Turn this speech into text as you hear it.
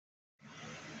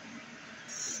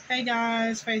Hey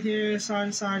guys, Faith here. So I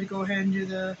decided to go ahead and do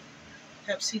the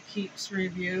Pepsi Peeps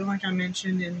review like I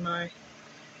mentioned in my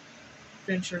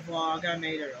adventure vlog I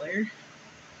made earlier.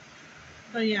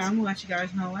 But yeah, I'm gonna let you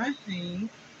guys know what I think.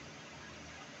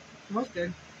 Smells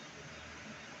good.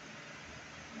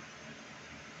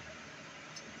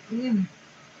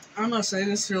 I must say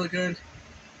this is really good.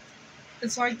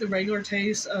 It's like the regular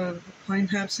taste of plain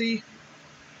Pepsi,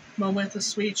 but with the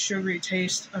sweet sugary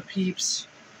taste of Peeps.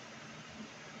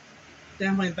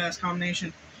 Definitely the best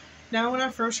combination. Now when I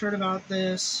first heard about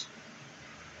this,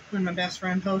 when my best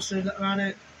friend posted about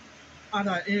it, I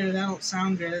thought, ew, that don't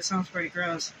sound good. It sounds pretty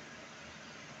gross.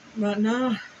 But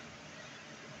no,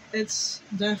 it's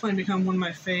definitely become one of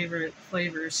my favorite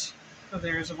flavors of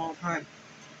theirs of all time,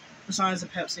 besides the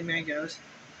Pepsi mangoes.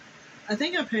 I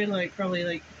think I paid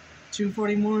probably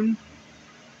 $2.41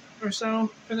 or so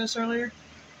for this earlier.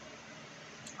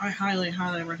 I highly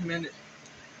recommend it.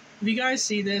 If you guys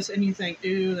see this and you think,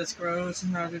 ew, that's gross,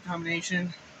 it's not a good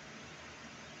combination,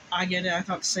 I get it. I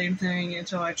thought the same thing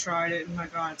until I tried it, and my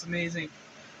god, it's amazing.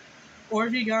 Or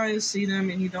if you guys see them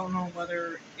and you don't know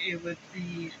whether it would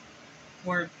be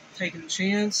worth taking a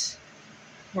chance,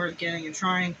 worth getting and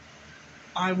trying,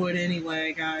 I would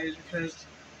anyway, guys, because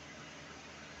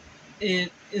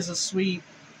it is a sweet,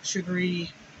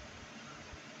 sugary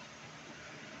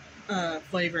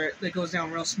flavor that goes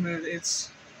down real smooth. It's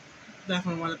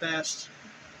definitely one of the best.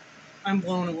 I'm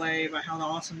blown away by how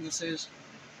awesome this is.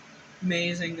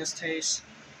 Amazing this tastes.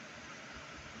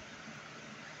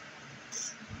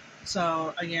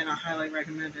 So again, I highly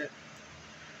recommend it.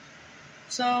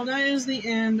 So that is the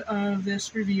end of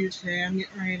this review today. I'm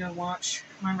getting ready to watch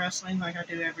my wrestling like I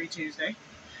do every Tuesday.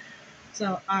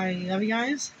 So I love you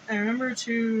guys. And remember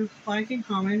to like and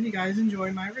comment if you guys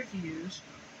enjoy my reviews.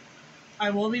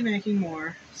 I will be making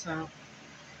more, so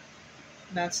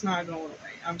that's not going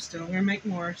away. I'm still going to make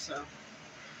more, so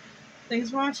thanks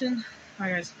for watching.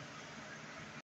 Bye guys.